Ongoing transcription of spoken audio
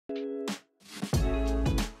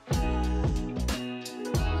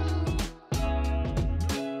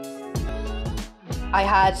I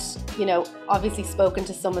had, you know, obviously spoken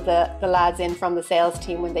to some of the lads in from the sales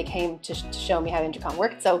team when they came to show me how Intercom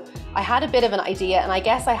worked. So I had a bit of an idea, and I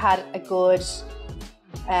guess I had a good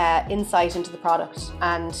insight into the product,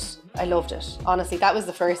 and I loved it. Honestly, that was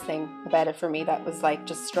the first thing about it for me that was like,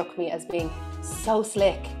 just struck me as being so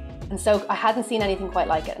slick. And so I hadn't seen anything quite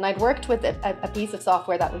like it. And I'd worked with a piece of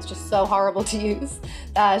software that was just so horrible to use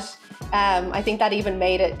that I think that even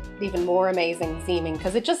made it even more amazing seeming,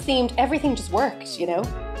 because it just seemed, everything just worked, you know?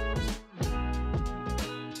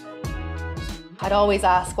 I'd always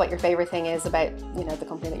ask what your favorite thing is about, you know, the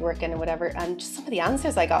company that you work in or whatever. And just some of the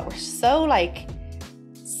answers I got were so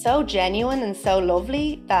genuine and so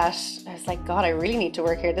lovely that I was like, God, I really need to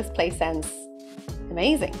work here. This place sounds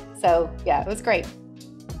amazing. So yeah, it was great.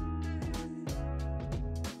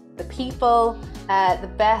 The people, the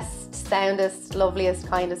best, soundest, loveliest,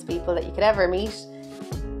 kindest people that you could ever meet.